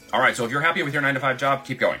All right, so if you're happy with your 9-to-5 job,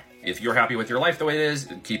 keep going. If you're happy with your life the way it is,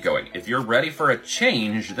 keep going. If you're ready for a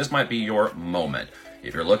change, this might be your moment.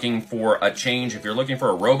 If you're looking for a change, if you're looking for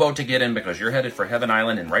a rowboat to get in because you're headed for Heaven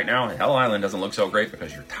Island, and right now Hell Island doesn't look so great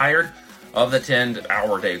because you're tired of the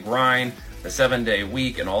 10-hour day grind, the 7-day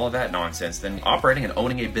week, and all of that nonsense, then operating and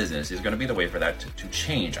owning a business is going to be the way for that to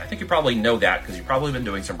change. I think you probably know that because you've probably been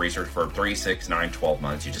doing some research for 3, 6, 9, 12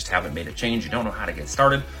 months. You just haven't made a change. You don't know how to get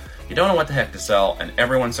started. You don't know what the heck to sell, and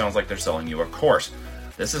everyone sounds like they're selling you a course.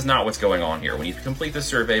 This is not what's going on here. When you complete the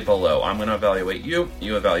survey below, I'm going to evaluate you,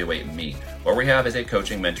 you evaluate me. What we have is a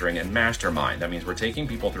coaching, mentoring, and mastermind. That means we're taking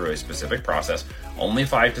people through a specific process. Only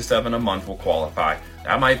 5 to 7 a month will qualify.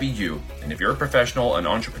 That might be you. And if you're a professional, an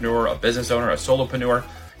entrepreneur, a business owner, a solopreneur,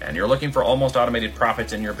 and you're looking for almost automated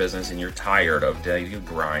profits in your business, and you're tired of daily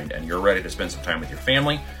grind, and you're ready to spend some time with your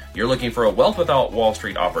family, you're looking for a wealth without Wall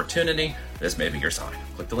Street opportunity, this may be your sign.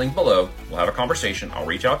 Click the link below. We'll have a conversation. I'll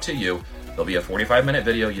reach out to you. There'll be a 45-minute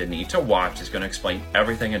video you need to watch. It's going to explain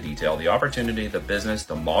everything in detail, the opportunity, the business,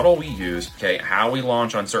 the model we use, okay, how we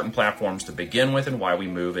launch on certain platforms to begin with, and why we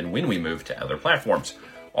move and when we move to other platforms.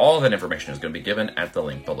 All of that information is going to be given at the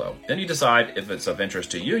link below. Then you decide if it's of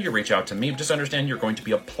interest to you, you reach out to me. Just understand you're going to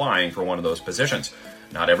be applying for one of those positions.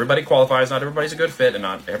 Not everybody qualifies, not everybody's a good fit, and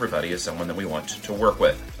not everybody is someone that we want to work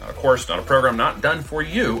with. Not a course, not a program, not done for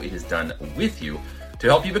you. It is done with you to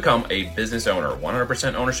help you become a business owner.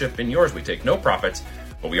 100% ownership in yours. We take no profits,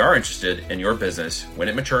 but we are interested in your business when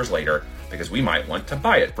it matures later because we might want to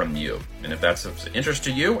buy it from you. And if that's of interest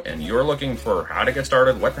to you and you're looking for how to get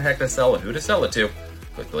started, what the heck to sell, and who to sell it to,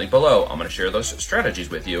 click the link below. I'm going to share those strategies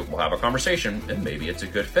with you. We'll have a conversation, and maybe it's a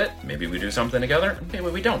good fit. Maybe we do something together, and maybe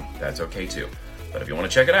we don't. That's okay too. But if you want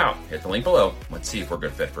to check it out, hit the link below. Let's see if we're a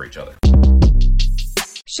good fit for each other.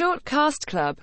 Shortcast Club.